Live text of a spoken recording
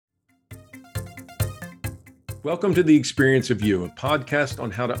Welcome to The Experience of You, a podcast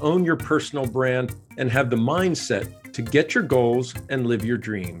on how to own your personal brand and have the mindset to get your goals and live your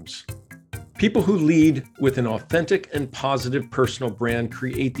dreams. People who lead with an authentic and positive personal brand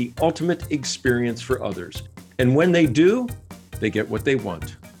create the ultimate experience for others. And when they do, they get what they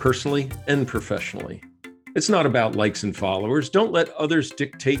want, personally and professionally. It's not about likes and followers. Don't let others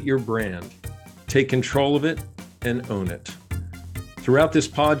dictate your brand. Take control of it and own it. Throughout this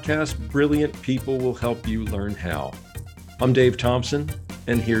podcast, brilliant people will help you learn how. I'm Dave Thompson,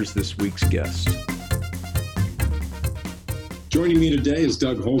 and here's this week's guest. Joining me today is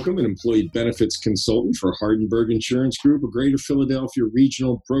Doug Holcombe, an employee benefits consultant for Hardenbergh Insurance Group, a greater Philadelphia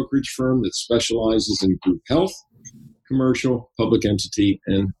regional brokerage firm that specializes in group health, commercial, public entity,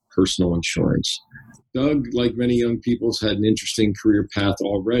 and personal insurance. Doug, like many young people, has had an interesting career path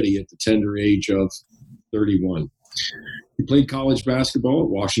already at the tender age of 31. He played college basketball at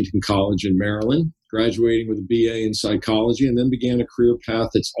Washington College in Maryland, graduating with a BA in psychology, and then began a career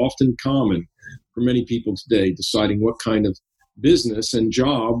path that's often common for many people today, deciding what kind of business and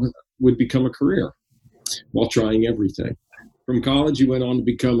job would become a career while trying everything. From college, he went on to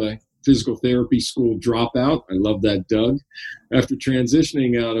become a physical therapy school dropout. I love that, Doug. After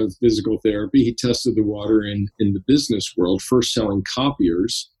transitioning out of physical therapy, he tested the water in the business world, first selling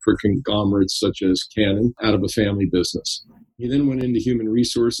copiers for conglomerates such as Canon out of a family business. He then went into human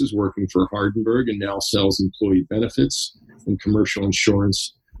resources, working for Hardenbergh, and now sells employee benefits and commercial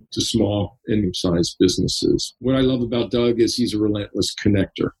insurance to small and medium-sized businesses. What I love about Doug is he's a relentless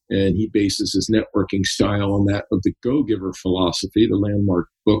connector, and he bases his networking style on that of the Go-Giver philosophy, the landmark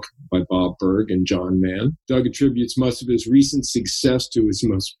book by Bob Berg and John Mann. Doug attributes much of his recent success to his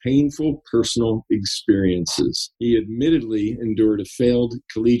most painful personal experiences. He admittedly endured a failed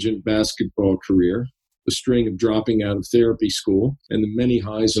collegiate basketball career, the string of dropping out of therapy school, and the many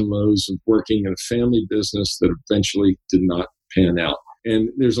highs and lows of working in a family business that eventually did not pan out. And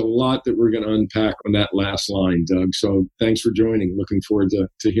there's a lot that we're going to unpack on that last line, Doug. So thanks for joining. Looking forward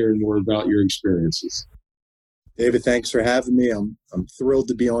to hearing more about your experiences. David, thanks for having me. I'm thrilled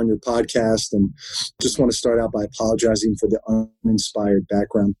to be on your podcast, and just want to start out by apologizing for the uninspired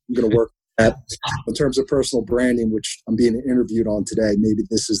background. I'm going to work at in terms of personal branding, which I'm being interviewed on today. Maybe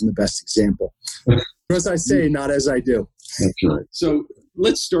this isn't the best example. As I say, not as I do. That's right. So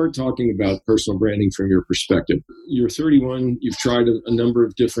let's start talking about personal branding from your perspective. You're 31. You've tried a number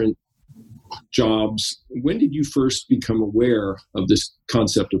of different jobs. When did you first become aware of this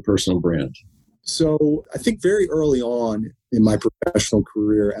concept of personal brand? So I think very early on in my professional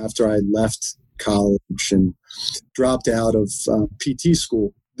career, after I left college and dropped out of PT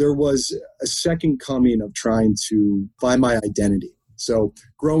school, there was a second coming of trying to find my identity. So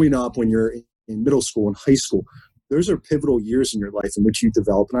growing up, when you're in middle school and high school, those are pivotal years in your life in which you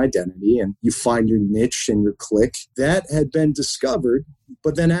develop an identity and you find your niche and your clique. That had been discovered.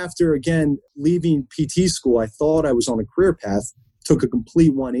 But then after, again, leaving PT school, I thought I was on a career path, took a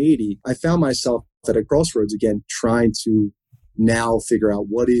complete 180. I found myself at a crossroads again, trying to now figure out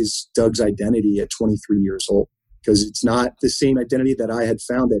what is Doug's identity at 23 years old, because it's not the same identity that I had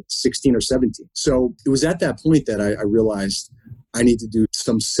found at 16 or 17. So it was at that point that I realized I need to do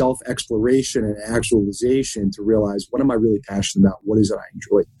some self-exploration and actualization to realize, what am I really passionate about? What is it I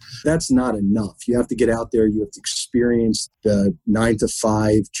enjoy? That's not enough. You have to get out there. You have to experience the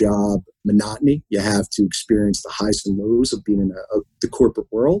 9-to-5 job monotony. You have to experience the highs and lows of being in the corporate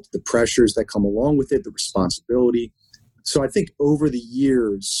world, the pressures that come along with it, the responsibility. So I think over the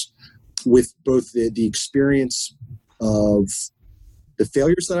years, with both the experience of the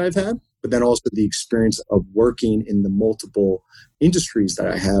failures that I've had, but then also the experience of working in the multiple industries that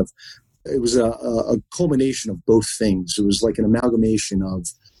I have, it was a culmination of both things. It was like an amalgamation of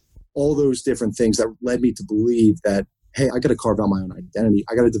all those different things that led me to believe that, hey, I got to carve out my own identity.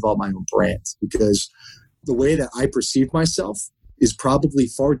 I got to develop my own brand, because the way that I perceive myself is probably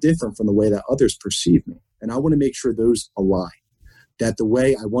far different from the way that others perceive me. And I want to make sure those align, that the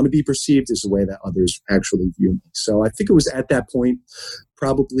way I want to be perceived is the way that others actually view me. So I think it was at that point,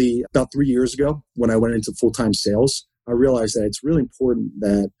 probably about 3 years ago, when I went into full-time sales, I realized that it's really important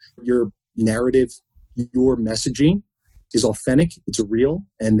that your narrative, your messaging is authentic, it's real,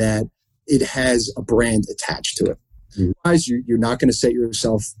 and that it has a brand attached to it. Otherwise, you're not going to set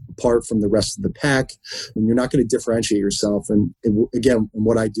yourself apart from the rest of the pack, and you're not going to differentiate yourself. And again,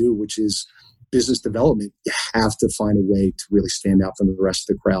 what I do, which is business development, you have to find a way to really stand out from the rest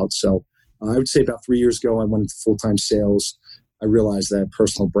of the crowd. So I would say about 3 years ago, I went into full-time sales. I realized that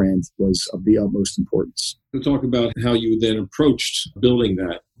personal brand was of the utmost importance. So talk about how you then approached building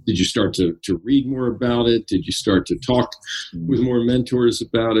that. Did you start to read more about it? Did you start to talk with more mentors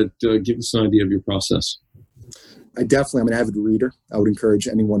about it? Give us an idea of your process. I'm an avid reader. I would encourage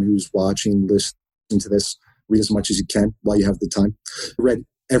anyone who's watching, listening to this, read as much as you can while you have the time. I read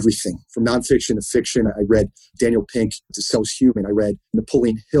everything from nonfiction to fiction. I read Daniel Pink to Sells Human. I read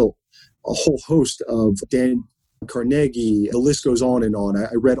Napoleon Hill, a whole host of Dan Carnegie. The list goes on and on.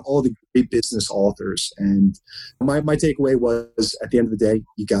 I read all the great business authors. And my takeaway was, at the end of the day,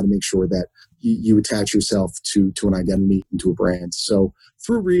 you got to make sure that you attach yourself to an identity and to a brand. So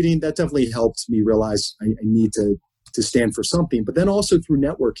through reading, that definitely helped me realize I need to stand for something. But then also through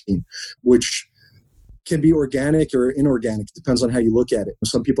networking, which can be organic or inorganic. It depends on how you look at it.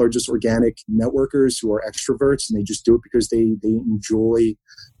 Some people are just organic networkers who are extroverts, and they just do it because they enjoy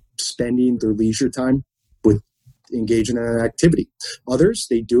spending their leisure time with engaging in an activity. Others,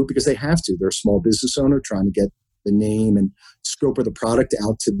 they do it because they have to. They're a small business owner trying to get the name and scope of the product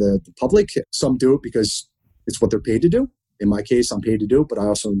out to the public. Some do it because it's what they're paid to do. In my case, I'm paid to do it, but I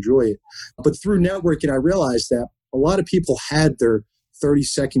also enjoy it. But through networking, I realized that a lot of people had their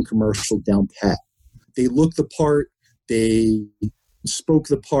 30-second commercial down pat. They looked the part, they spoke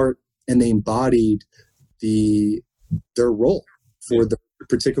the part, and they embodied their role for the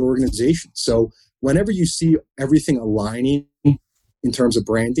particular organization. So whenever you see everything aligning in terms of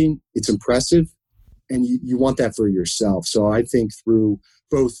branding, it's impressive, and you want that for yourself. So I think through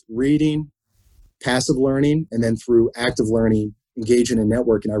both reading, passive learning, and then through active learning, engaging in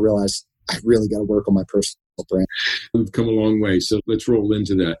networking, I realized I really got to work on my personal brand. We've come a long way, so let's roll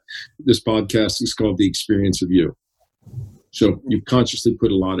into that. This podcast is called The Experience of You. So you've consciously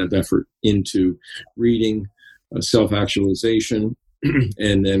put a lot of effort into reading, self-actualization,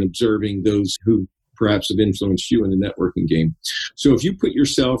 and then observing those who perhaps have influenced you in the networking game. So if you put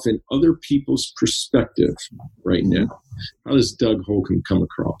yourself in other people's perspective right now, how does Doug Holcombe come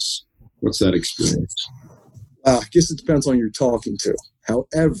across? What's that experience? I guess it depends on who you're talking to.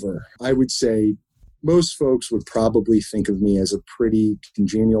 However, I would say most folks would probably think of me as a pretty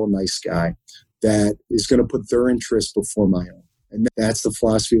congenial, nice guy that is going to put their interests before my own. And that's the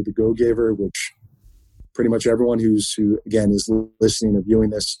philosophy of the go-giver, which pretty much everyone who again, is listening or viewing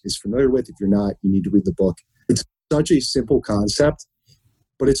this is familiar with. If you're not, you need to read the book. It's such a simple concept,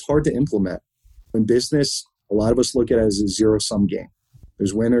 but it's hard to implement. In business, a lot of us look at it as a zero-sum game.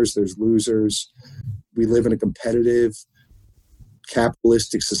 There's winners, there's losers. We live in a competitive,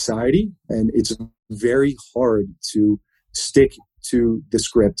 capitalistic society, and it's very hard to stick to the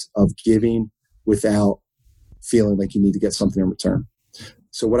script of giving without feeling like you need to get something in return.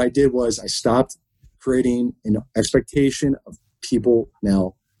 So what I did was I stopped creating an expectation of people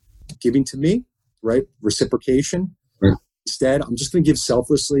now giving to me, right? Reciprocation. Right. Instead, I'm just going to give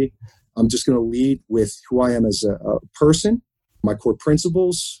selflessly. I'm just going to lead with who I am as a person, my core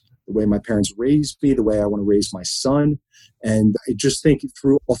principles, the way my parents raised me, the way I want to raise my son. And I just think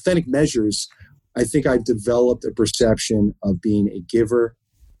through authentic measures, I think I've developed a perception of being a giver,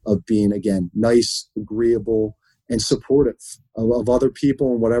 of being, again, nice, agreeable, and supportive of other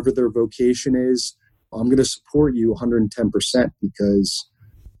people and whatever their vocation is. I'm going to support you 110% because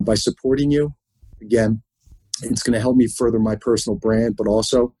by supporting you, again, it's going to help me further my personal brand, but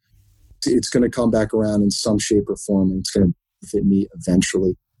also it's going to come back around in some shape or form, and it's going to fit me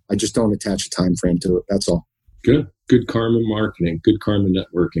eventually. I just don't attach a time frame to it. That's all. Good karma marketing, good karma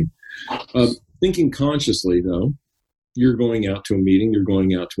networking. Thinking consciously, though, you're going out to a meeting, you're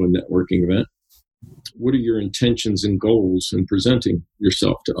going out to a networking event. What are your intentions and goals in presenting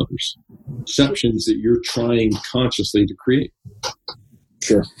yourself to others? Perceptions that you're trying consciously to create.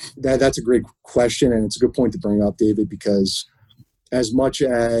 Sure. That's a great question, and it's a good point to bring up, David, because as much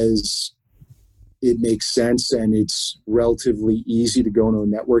as it makes sense and it's relatively easy to go into a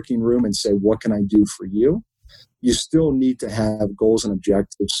networking room and say, what can I do for you? You still need to have goals and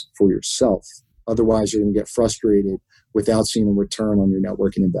objectives for yourself. Otherwise, you're going to get frustrated without seeing a return on your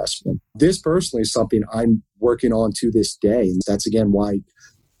networking investment. This personally is something I'm working on to this day. And that's, again, why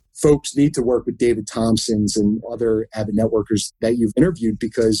folks need to work with David Thompson's and other Avid networkers that you've interviewed,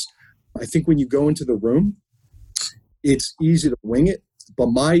 because I think when you go into the room, it's easy to wing it. But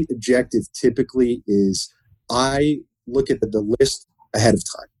my objective typically is I look at the list ahead of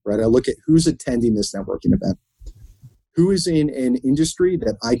time, right? I look at who's attending this networking event, who is in an industry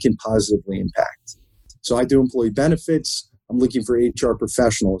that I can positively impact. So I do employee benefits. I'm looking for HR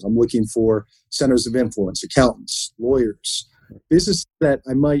professionals. I'm looking for centers of influence, accountants, lawyers, businesses that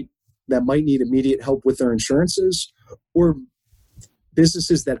might need immediate help with their insurances, or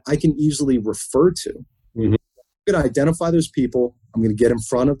businesses that I can easily refer to. Mm-hmm. I'm going to identify those people. I'm going to get in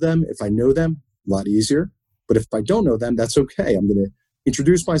front of them. If I know them, a lot easier. But if I don't know them, that's okay. I'm going to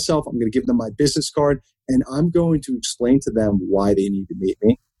introduce myself. I'm going to give them my business card, and I'm going to explain to them why they need to meet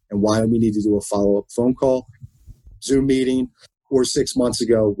me and why we need to do a follow-up phone call. Zoom meeting, or 6 months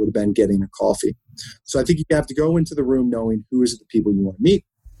ago would have been getting a coffee. So I think you have to go into the room knowing who is it the people you want to meet.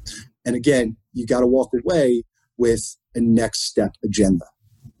 And again, you got to walk away with a next step agenda.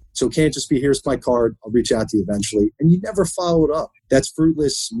 So it can't just be, here's my card, I'll reach out to you eventually. And you never follow it up. That's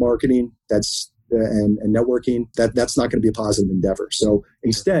fruitless marketing. That's and networking. That's not going to be a positive endeavor. So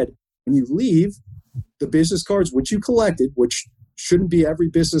instead, when you leave, the business cards which you collected, which shouldn't be every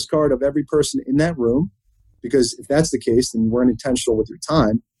business card of every person in that room, because if that's the case, then you weren't intentional with your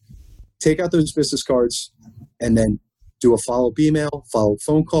time. Take out those business cards and then do a follow-up email, follow-up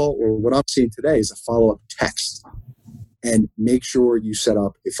phone call, or what I'm seeing today is a follow-up text. And make sure you set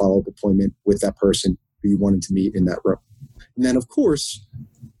up a follow-up appointment with that person who you wanted to meet in that room. And then, of course,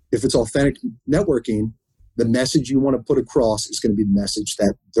 if it's authentic networking, the message you want to put across is going to be the message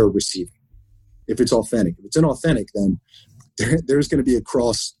that they're receiving. If it's authentic. If it's inauthentic, then there's going to be a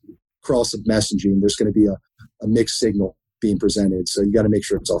cross of messaging. There's going to be a mixed signal being presented. So you got to make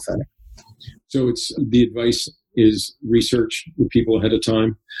sure it's authentic. So it's the advice is research the people ahead of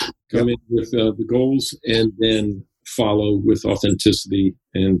time, come in with the goals, and then follow with authenticity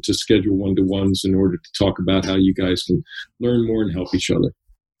and to schedule one-to-ones in order to talk about how you guys can learn more and help each other.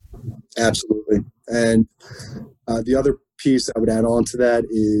 Absolutely. And the other piece I would add on to that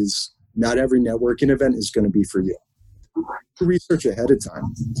is not every networking event is going to be for you. Research ahead of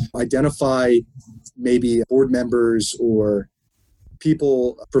time. Identify maybe board members or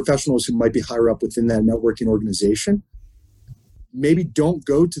people, professionals who might be higher up within that networking organization. Maybe don't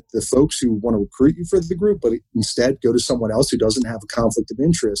go to the folks who want to recruit you for the group, but instead go to someone else who doesn't have a conflict of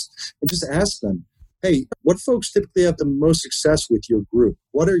interest and just ask them, hey, what folks typically have the most success with your group?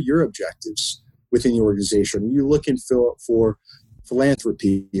 What are your objectives within your organization? Are you looking for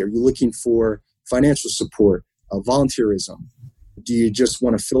philanthropy? Are you looking for financial support, volunteerism? Do you just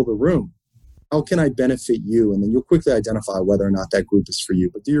want to fill the room? How can I benefit you? And then you'll quickly identify whether or not that group is for you.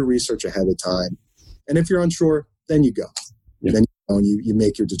 But do your research ahead of time. And if you're unsure, then you go. Yeah. Then you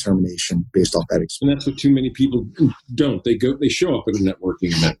make your determination based off that experience. And that's what too many people don't. They show up at a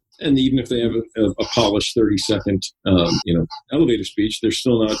networking event. And even if they have a polished 30-second elevator speech, they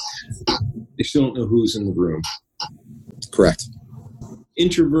still don't know who's in the room. Correct.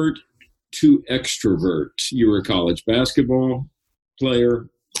 Introvert to extrovert. You were a college basketball player.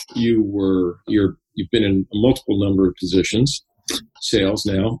 You've been in a multiple number of positions, sales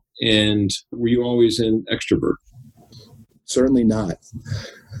now, and were you always an extrovert? Certainly not.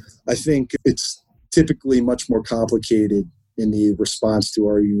 I think it's typically much more complicated in the response to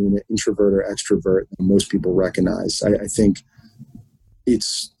are you an introvert or extrovert than most people recognize. I think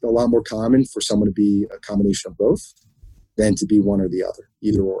it's a lot more common for someone to be a combination of both than to be one or the other,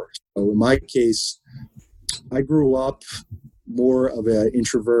 either or. So in my case, I grew up more of an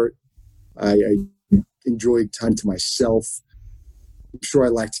introvert. I enjoyed time to myself. I'm sure I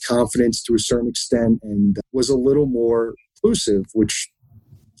lacked confidence to a certain extent and was a little more inclusive, which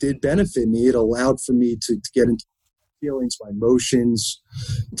did benefit me. It allowed for me to get into feelings, my emotions,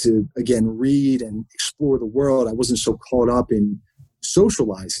 to, again, read and explore the world. I wasn't so caught up in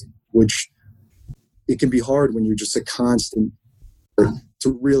socializing, which it can be hard when you're just a constant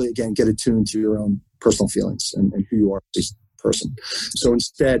to really, again, get attuned to your own personal feelings and who you are as a person. So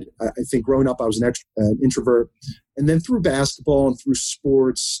instead, I think growing up, I was an introvert. And then through basketball and through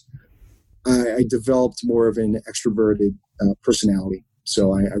sports, I developed more of an extroverted personality.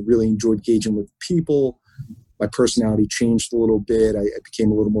 So I really enjoyed engaging with people. My personality changed a little bit. I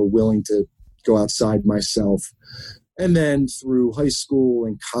became a little more willing to go outside myself. And then through high school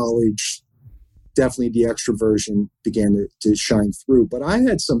and college, definitely the extroversion began to shine through. But I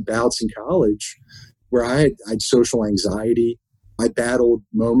had some bouts in college where I had social anxiety. I battled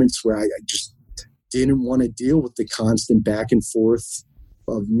moments where I just didn't want to deal with the constant back and forth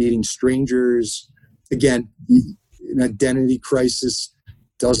of meeting strangers. Again, an identity crisis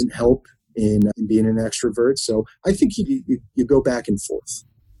doesn't help in being an extrovert. So I think you go back and forth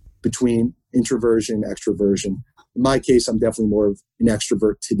between introversion, extroversion. In my case, I'm definitely more of an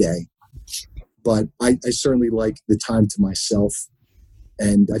extrovert today. But I certainly like the time to myself.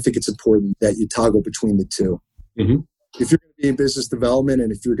 And I think it's important that you toggle between the two. Mm-hmm. If you're going to be in business development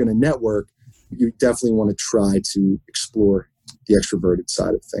and if you're going to network, you definitely want to try to explore the extroverted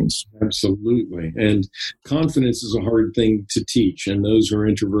side of things. Absolutely. And confidence is a hard thing to teach. And those who are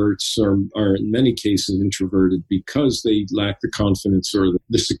introverts are in many cases introverted because they lack the confidence or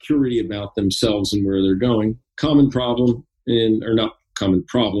the security about themselves and where they're going. Common problem or not common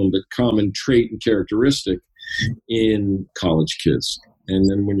problem, but common trait and characteristic in college kids. And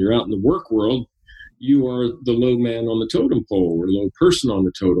then when you're out in the work world, you are the low man on the totem pole or low person on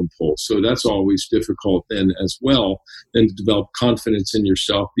the totem pole. So that's always difficult then as well, and to develop confidence in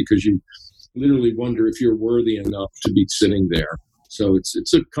yourself because you literally wonder if you're worthy enough to be sitting there. So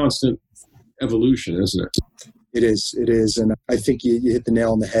it's a constant evolution, isn't it? It is. And I think you hit the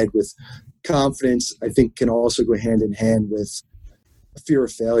nail on the head with confidence. I think can also go hand in hand with a fear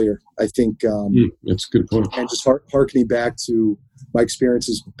of failure. I think that's a good point. And just hearkening back to my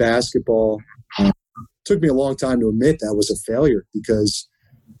experiences with basketball, took me a long time to admit that was a failure because,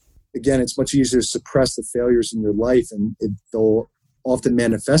 again, it's much easier to suppress the failures in your life, and they'll often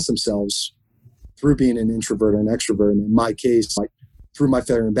manifest themselves through being an introvert or an extrovert. And in my case, like through my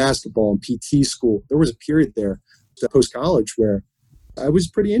failure in basketball and PT school, there was a period there post-college where I was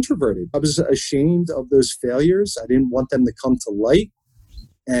pretty introverted. I was ashamed of those failures. I didn't want them to come to light.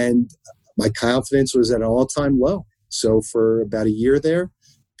 And my confidence was at an all-time low. So for about a year there,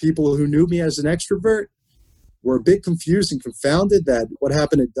 people who knew me as an extrovert were a bit confused and confounded that what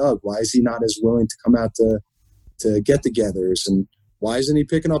happened to Doug? Why is he not as willing to come out to get-togethers? And why isn't he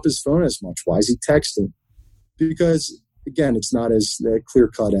picking up his phone as much? Why is he texting? Because, again, it's not as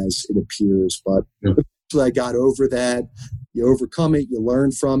clear-cut as it appears. But eventually I got over that. You overcome it, you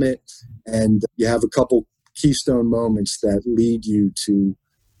learn from it, and you have a couple keystone moments that lead you to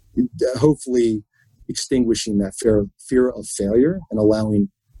hopefully extinguishing that fear of failure and allowing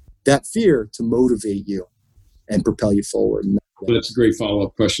that fear to motivate you and propel you forward. Well, that's a great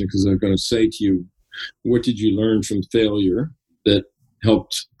follow-up question because I'm going to say to you, what did you learn from failure that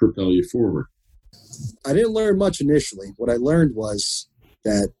helped propel you forward? I didn't learn much initially. What I learned was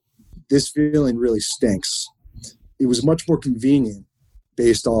that this feeling really stinks. It was much more convenient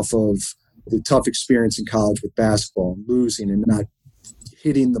based off of the tough experience in college with basketball, and losing and not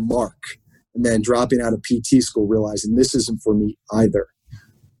hitting the mark, and then dropping out of PT school, realizing this isn't for me either.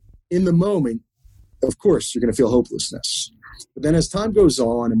 In the moment, of course, you're going to feel hopelessness. But then as time goes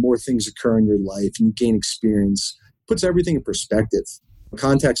on and more things occur in your life and you gain experience, it puts everything in perspective.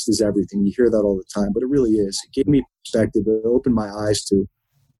 Context is everything. You hear that all the time, but it really is. It gave me perspective. It opened my eyes to,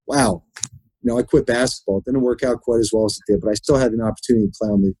 wow, I quit basketball. It didn't work out quite as well as it did, but I still had an opportunity to play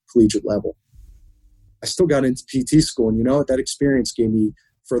on the collegiate level. I still got into PT school, and that experience gave me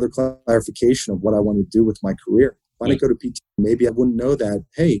further clarification of what I wanted to do with my career. If I didn't go to PT, maybe I wouldn't know that,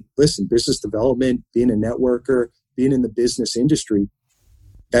 hey, listen, business development, being a networker, being in the business industry,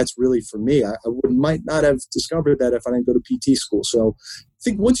 that's really for me. I might not have discovered that if I didn't go to PT school. So I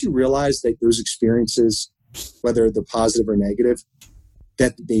think once you realize that those experiences, whether they're positive or negative,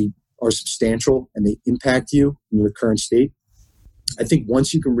 that they are substantial and they impact you in your current state, I think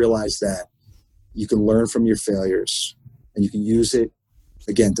once you can realize that, you can learn from your failures and you can use it,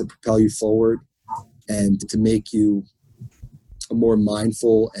 again, to propel you forward and to make you a more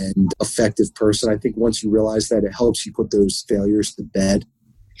mindful and effective person. I think once you realize that, it helps you put those failures to bed.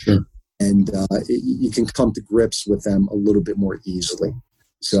 Sure. And you can come to grips with them a little bit more easily.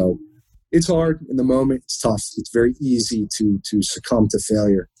 So it's hard in the moment. It's tough. It's very easy to succumb to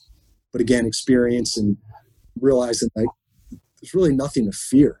failure. But again, experience and realizing like there's really nothing to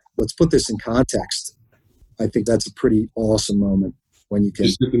fear. Let's put this in context. I think that's a pretty awesome moment when you can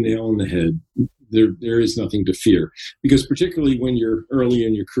just hit the nail on the head. There is nothing to fear, because particularly when you're early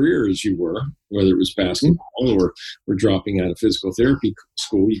in your career, as you were, whether it was basketball or dropping out of physical therapy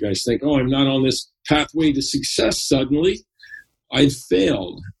school, you guys think, oh, I'm not on this pathway to success suddenly. I've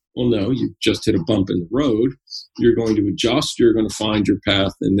failed. Well, no, you just hit a bump in the road. You're going to adjust. You're going to find your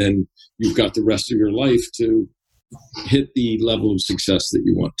path. And then you've got the rest of your life to hit the level of success that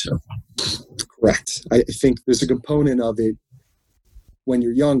you want to. Correct. I think there's a component of it when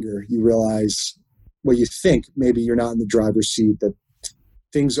you're younger, you realize, well, you think maybe you're not in the driver's seat, that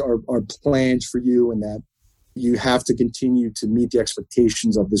things are planned for you and that you have to continue to meet the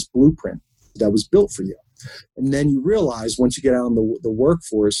expectations of this blueprint that was built for you. And then you realize once you get out in the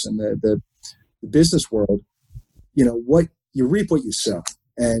workforce and the business world, what you reap what you sow.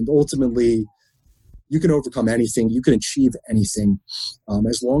 And ultimately, you can overcome anything. You can achieve anything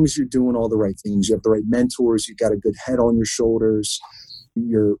as long as you're doing all the right things. You have the right mentors. You've got a good head on your shoulders.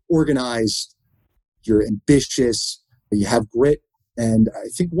 You're organized. You're ambitious. You have grit. And I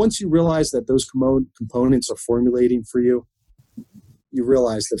think once you realize that those components are formulating for you, you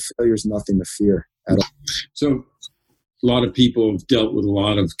realize that failure is nothing to fear at all. So a lot of people have dealt with a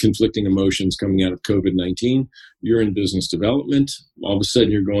lot of conflicting emotions coming out of COVID-19. You're in business development. All of a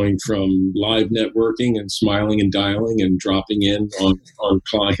sudden, you're going from live networking and smiling and dialing and dropping in on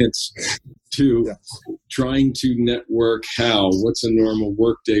clients to trying to network how. What's a normal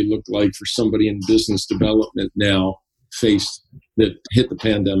workday look like for somebody in business development now that hit the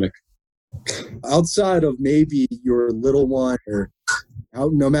pandemic? Outside of maybe your little one, or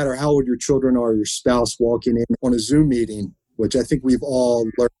no matter how old your children are, your spouse walking in on a Zoom meeting, which I think we've all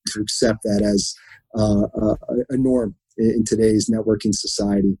learned to accept that as a norm in today's networking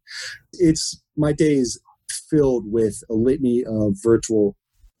society. My day is filled with a litany of virtual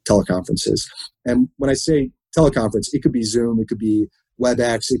teleconferences. And when I say teleconference, it could be Zoom, it could be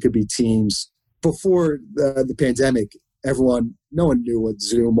WebEx, it could be Teams. Before the pandemic, no one knew what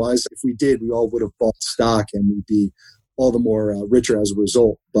Zoom was. If we did, we all would have bought stock and we'd be all the more richer as a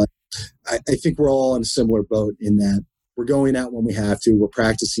result. But I think we're all in a similar boat in that we're going out when we have to. We're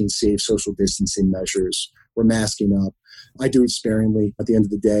practicing safe social distancing measures. We're masking up. I do it sparingly. At the end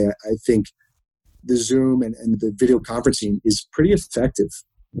of the day, I think the Zoom and the video conferencing is pretty effective.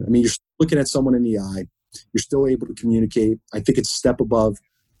 I mean, you're looking at someone in the eye. You're still able to communicate. I think it's a step above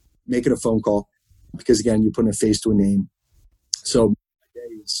making a phone call because, again, you're putting a face to a name. So my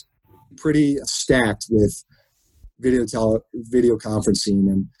day is pretty stacked with video conferencing,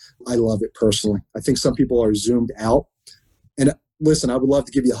 and I love it personally. I think some people are zoomed out. And listen, I would love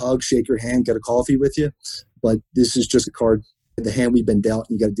to give you a hug, shake your hand, get a coffee with you, but this is just a card, the hand we've been dealt,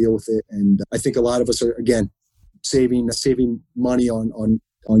 and you got to deal with it. And I think a lot of us are, again, saving money on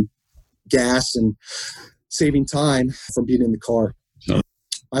gas and saving time from being in the car. Huh.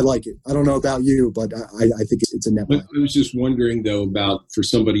 I like it. I don't know about you, but I think it's a net. I was just wondering, though, about for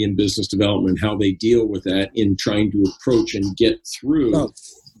somebody in business development, how they deal with that in trying to approach and get through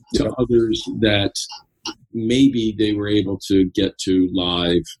to others that maybe they were able to get to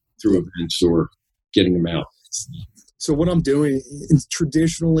live through events or getting them out. So what I'm doing,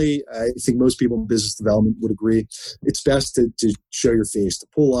 traditionally, I think most people in business development would agree, it's best to show your face, to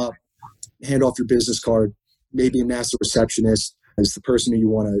pull up, hand off your business card, maybe a master receptionist as the person who you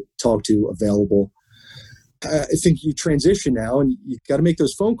want to talk to available. I think you transition now and you got to make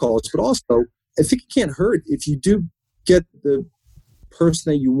those phone calls, but also I think it can't hurt if you do get the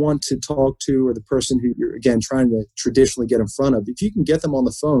person that you want to talk to or the person who you're, again, trying to traditionally get in front of. If you can get them on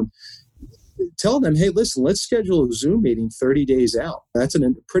the phone, tell them, hey, listen, let's schedule a Zoom meeting 30 days out. That's a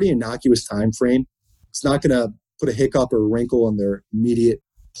pretty innocuous time frame. It's not going to put a hiccup or a wrinkle in their immediate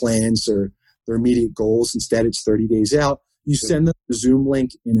plans or their immediate goals. Instead, it's 30 days out. You send them the Zoom link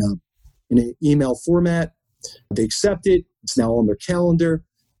in an email format. They accept it. It's now on their calendar.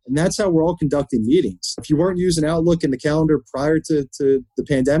 And that's how we're all conducting meetings. If you weren't using Outlook in the calendar prior to the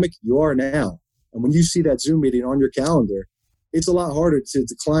pandemic, you are now. And when you see that Zoom meeting on your calendar, it's a lot harder to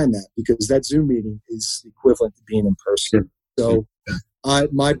decline that because that Zoom meeting is equivalent to being in person. So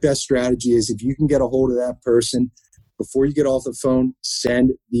my best strategy is if you can get a hold of that person, before you get off the phone,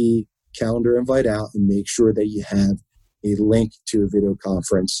 send the calendar invite out and make sure that you have a link to your video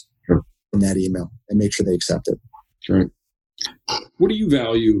conference in that email and make sure they accept it. Right. What do you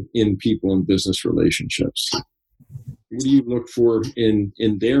value in people and business relationships? What do you look for in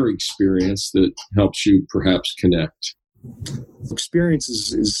their experience that helps you perhaps connect? Experience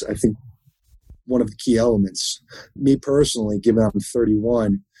is, I think, one of the key elements. Me personally, given I'm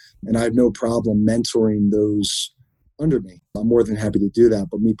 31, and I have no problem mentoring those under me. I'm more than happy to do that.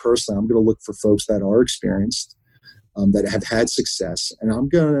 But me personally, I'm going to look for folks that are experienced, that have had success, and I'm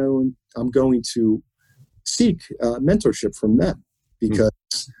going to seek mentorship from them because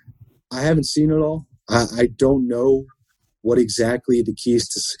I haven't seen it all. I don't know what exactly the keys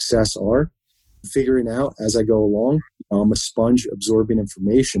to success are. Figuring out as I go along. I'm a sponge absorbing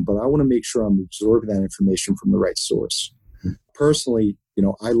information, but I want to make sure I'm absorbing that information from the right source. Personally,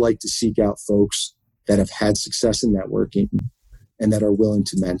 I like to seek out folks that have had success in networking and that are willing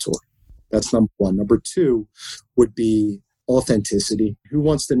to mentor. That's number one. Number two would be authenticity. Who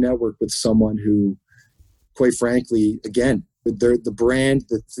wants to network with someone who, quite frankly, again, the brand,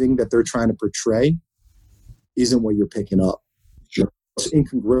 the thing that they're trying to portray isn't what you're picking up. Sure. It's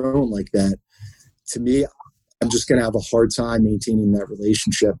incongruent like that. To me, I'm just going to have a hard time maintaining that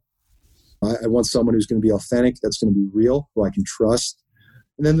relationship. I want someone who's going to be authentic, that's going to be real, who I can trust.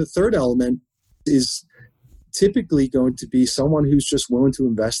 And then the third element is typically going to be someone who's just willing to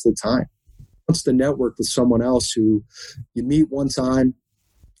invest the time. Wants to network with someone else who you meet one time,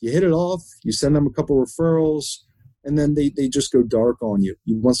 you hit it off, you send them a couple referrals, and then they just go dark on you.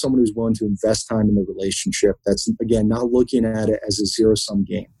 You want someone who's willing to invest time in the relationship. That's, again, not looking at it as a zero-sum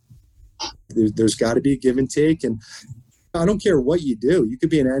game. There's got to be a give and take. And I don't care what you do. You could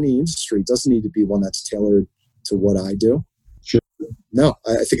be in any industry. It doesn't need to be one that's tailored to what I do. Sure. No,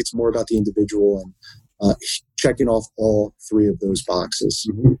 I think it's more about the individual and checking off all three of those boxes.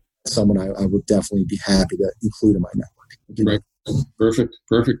 Mm-hmm. Someone I would definitely be happy to include in my network. Right.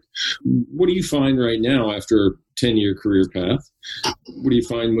 Perfect. What do you find right now after 10-year career path. What do you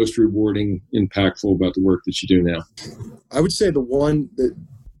find most rewarding, impactful about the work that you do now? I would say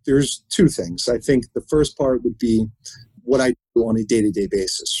there's two things. I think the first part would be what I do on a day-to-day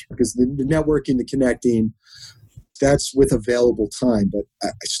basis, because the networking, the connecting, that's with available time, but I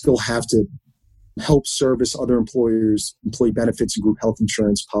still have to help service other employers, employee benefits and group health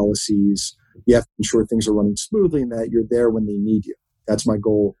insurance policies. You have to ensure things are running smoothly and that you're there when they need you. That's my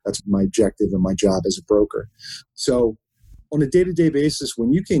goal. That's my objective and my job as a broker. So on a day-to-day basis,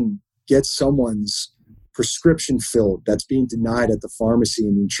 when you can get someone's prescription filled that's being denied at the pharmacy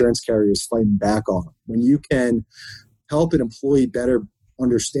and the insurance carrier is fighting back on them, when you can help an employee better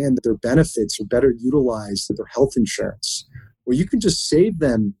understand that their benefits are better utilized than their health insurance, or you can just save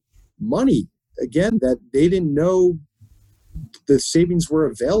them money, again, that they didn't know the savings were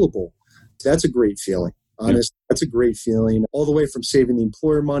available. That's a great feeling. Honestly, that's a great feeling, all the way from saving the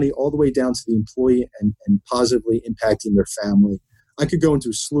employer money, all the way down to the employee and positively impacting their family. I could go into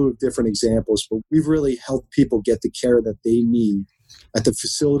a slew of different examples, but we've really helped people get the care that they need at the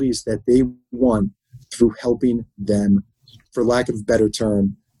facilities that they want through helping them, for lack of a better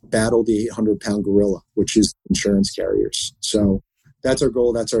term, battle the 800-pound gorilla, which is insurance carriers. So that's our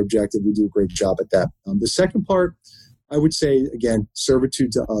goal. That's our objective. We do a great job at that. The second part, I would say, again,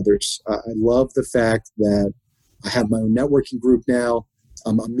 servitude to others. I love the fact that I have my own networking group now.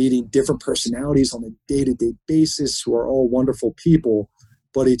 I'm meeting different personalities on a day-to-day basis who are all wonderful people,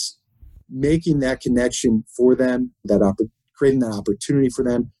 but it's making that connection for them, creating that opportunity for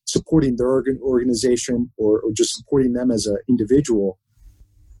them, supporting their organization or just supporting them as an individual.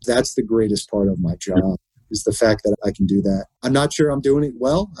 That's the greatest part of my job, is the fact that I can do that. I'm not sure I'm doing it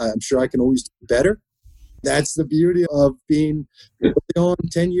well. I'm sure I can always do better. That's the beauty of being on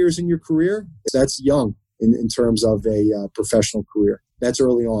 10 years in your career. That's young in terms of a professional career. That's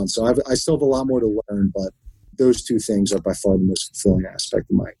early on. So I still have a lot more to learn, but those two things are by far the most fulfilling aspect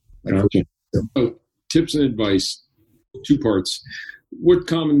of my career. So, tips and advice, two parts. What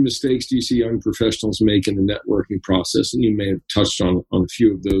common mistakes do you see young professionals make in the networking process? And you may have touched on a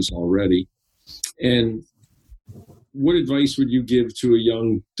few of those already. And what advice would you give to a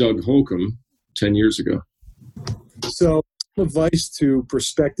young Doug Holcombe 10 years ago? So, advice to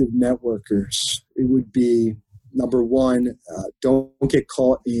prospective networkers, it would be, number one, don't get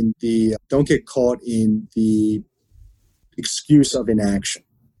caught in the excuse of inaction,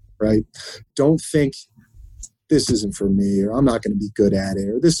 right? Don't think this isn't for me, or I'm not going to be good at it,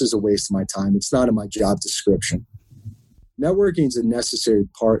 or this is a waste of my time. It's not in my job description. Networking is a necessary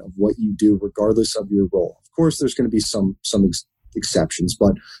part of what you do, regardless of your role. Of course, there's going to be some exceptions,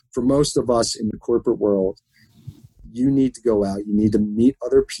 but for most of us in the corporate world, you need to go out, you need to meet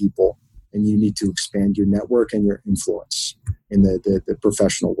other people, and you need to expand your network and your influence in the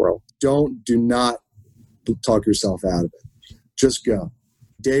professional world. Do not talk yourself out of it. Just go.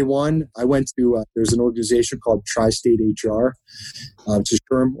 Day one, I went to, there's an organization called Tri-State HR. It's a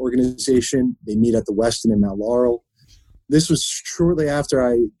term organization. They meet at the Westin in Mount Laurel. This was shortly after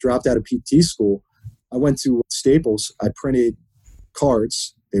I dropped out of PT school. I went to Staples. I printed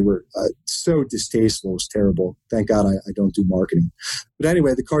cards. They were so distasteful. It was terrible. Thank God I don't do marketing. But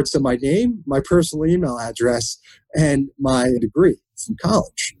anyway, the card said my name, my personal email address, and my degree from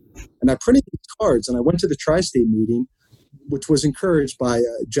college. And I printed these cards, and I went to the Tri-State meeting, which was encouraged by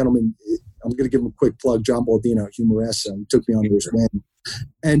a gentleman. I'm going to give him a quick plug, John Baldino, Humoressa, who took me under his wing.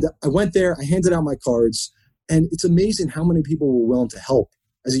 And I went there, I handed out my cards, and it's amazing how many people were willing to help.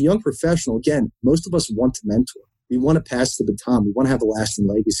 As a young professional, again, most of us want to mentor. We want to pass the baton. We want to have a lasting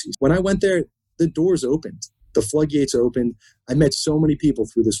legacy. When I went there, the doors opened. The floodgates opened. I met so many people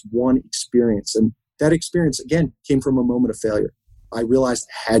through this one experience. And that experience, again, came from a moment of failure. I realized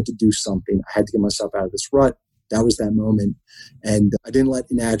I had to do something. I had to get myself out of this rut. That was that moment. And I didn't let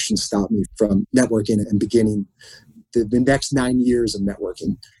inaction stop me from networking and beginning the next 9 years of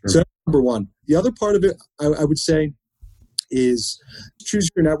networking. Sure. So that's number one. The other part of it, I would say, is choose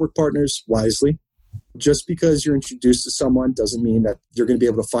your network partners wisely. Just because you're introduced to someone doesn't mean that you're going to be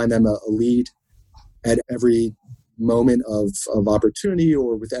able to find them a lead at every moment of opportunity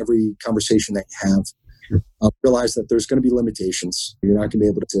or with every conversation that you have. Sure. Realize that there's going to be limitations. You're not going to be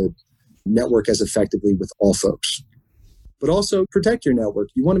able to network as effectively with all folks. But also protect your network.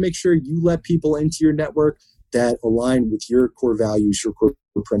 You want to make sure you let people into your network that align with your core values, your core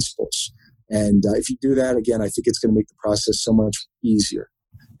principles. And if you do that, again, I think it's going to make the process so much easier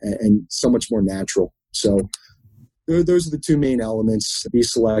and so much more natural. So those are the two main elements. Be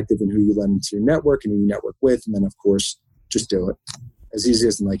selective in who you let into your network and who you network with. And then, of course, just do it. As easy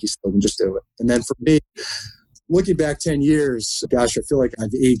as the Nike slogan, just do it. And then for me, looking back 10 years, gosh, I feel like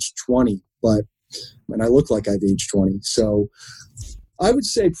I've aged 20. But and I look like I've aged 20. So I would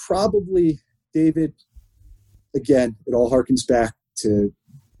say probably, David, again, it all harkens back to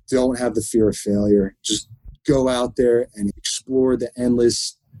don't have the fear of failure. Just go out there and explore the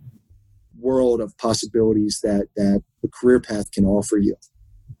endless world of possibilities that the career path can offer you.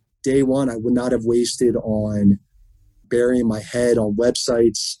 Day one, I would not have wasted on burying my head on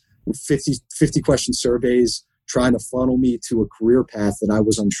websites, 50 question surveys, trying to funnel me to a career path that I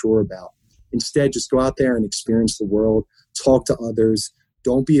was unsure about. Instead, just go out there and experience the world, talk to others.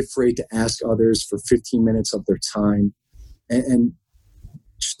 Don't be afraid to ask others for 15 minutes of their time. And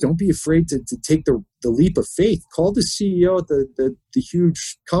just don't be afraid to take the leap of faith. Call the CEO at the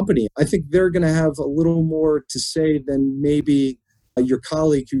huge company. I think they're going to have a little more to say than maybe your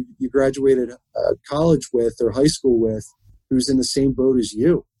colleague who you graduated college with or high school with, who's in the same boat as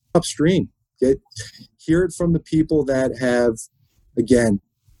you. Upstream. Hear it from the people that have, again,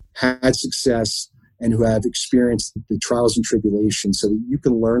 had success and who have experienced the trials and tribulations so that you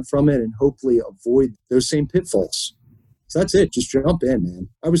can learn from it and hopefully avoid those same pitfalls. So that's it. Just jump in, man.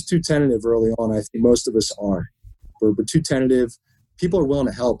 I was too tentative early on. I think most of us are. We're too tentative. People are willing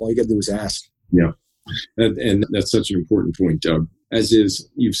to help. All you got to do is ask. Yeah. And that's such an important point, Doug. As is,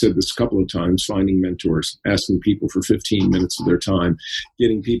 you've said this a couple of times, finding mentors, asking people for 15 minutes of their time,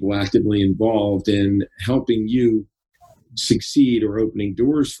 getting people actively involved in helping you succeed or opening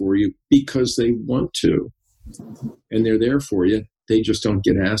doors for you because they want to. And they're there for you. They just don't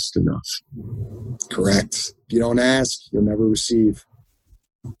get asked enough. Correct. If you don't ask, you'll never receive.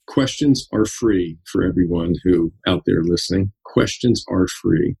 Questions are free for everyone who out there listening. Questions are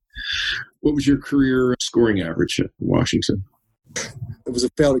free. What was your career scoring average at Washington? It was a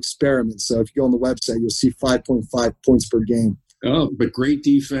failed experiment. So if you go on the website, you'll see 5.5 points per game. Oh, but great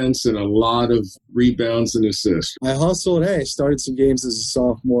defense and a lot of rebounds and assists. I hustled. Hey, I started some games as a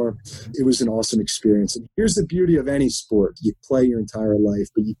sophomore. It was an awesome experience. And here's the beauty of any sport. You play your entire life,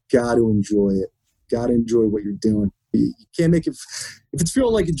 but you got to enjoy it. Got to enjoy what you're doing. You can't make it. If it's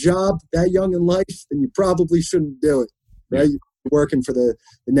feeling like a job that young in life, then you probably shouldn't do it, right? You're working for the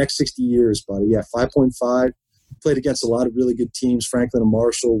next 60 years, buddy. Yeah, 5.5. Played against a lot of really good teams. Franklin and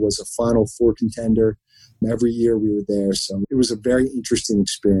Marshall was a Final Four contender. And every year we were there. So it was a very interesting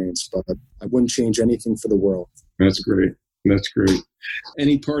experience, but I wouldn't change anything for the world. That's great. That's great.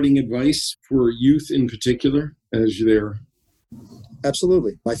 Any parting advice for youth in particular as you're there?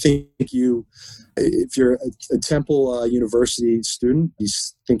 Absolutely. I think if you're a Temple University student, you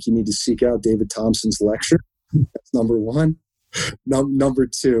think you need to seek out David Thompson's lecture. That's number one. Number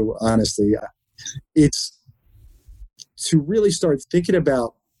two, honestly, it's to really start thinking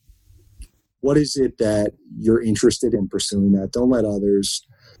about what is it that you're interested in pursuing that. Don't let others,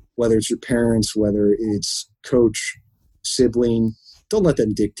 whether it's your parents, whether it's coach, sibling, don't let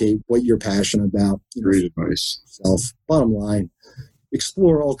them dictate what you're passionate about. Great advice. Bottom line,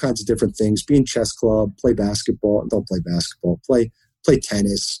 explore all kinds of different things. Be in chess club, play basketball. Don't play basketball. Play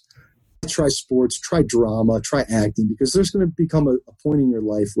tennis. Try sports. Try drama. Try acting, because there's going to become a point in your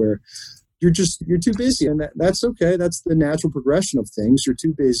life where you're too busy, and that's okay. That's the natural progression of things. You're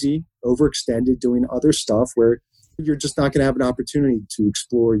too busy, overextended, doing other stuff where you're just not going to have an opportunity to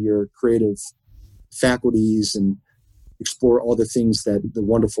explore your creative faculties and explore all the things that the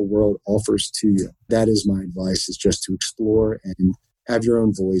wonderful world offers to you. That is my advice, is just to explore and have your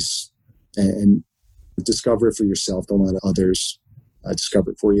own voice and discover it for yourself. Don't let others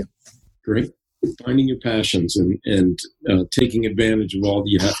discover it for you. Great. Finding your passions and taking advantage of all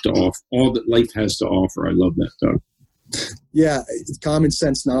that you have to offer, all that life has to offer. I love that, Doug. Yeah, it's common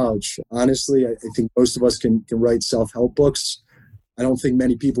sense knowledge. Honestly, I think most of us can write self-help books. I don't think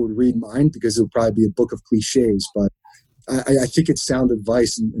many people would read mine because it would probably be a book of cliches, but I think it's sound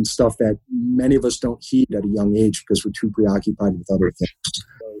advice and stuff that many of us don't heed at a young age because we're too preoccupied with other things.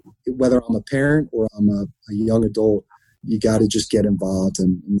 So whether I'm a parent or I'm a young adult, you got to just get involved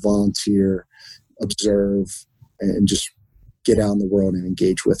and volunteer, observe, and just get out in the world and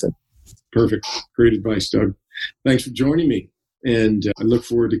engage with it. Perfect. Great advice, Doug. Thanks for joining me. And I look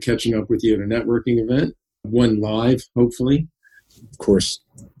forward to catching up with you at a networking event, one live, hopefully. Of course.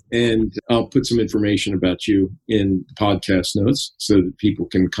 And I'll put some information about you in the podcast notes so that people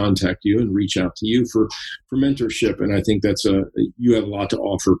can contact you and reach out to you for mentorship. And I think you have a lot to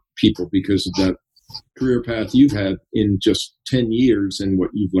offer people because of that career path you've had in just 10 years and what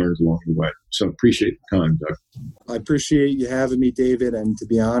you've learned along the way. So appreciate the time, Doug. I appreciate you having me, David. And to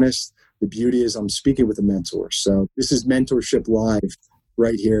be honest, the beauty is I'm speaking with a mentor. So this is Mentorship Live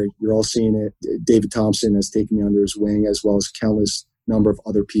right here. You're all seeing it. David Thompson has taken me under his wing, as well as countless number of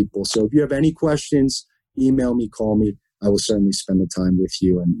other people. So if you have any questions, email me, call me. I will certainly spend the time with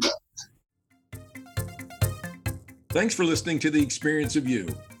you. And Thanks for listening to The Experience of You.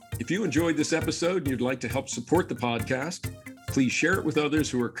 If you enjoyed this episode and you'd like to help support the podcast, please share it with others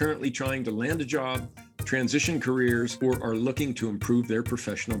who are currently trying to land a job, transition careers, or are looking to improve their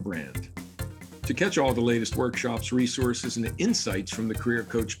professional brand. To catch all the latest workshops, resources, and insights from the Career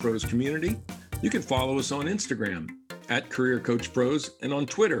Coach Pros community, you can follow us on Instagram at Career Coach Pros and on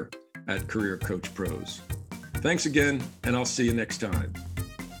Twitter at Career Coach Pros. Thanks again, and I'll see you next time.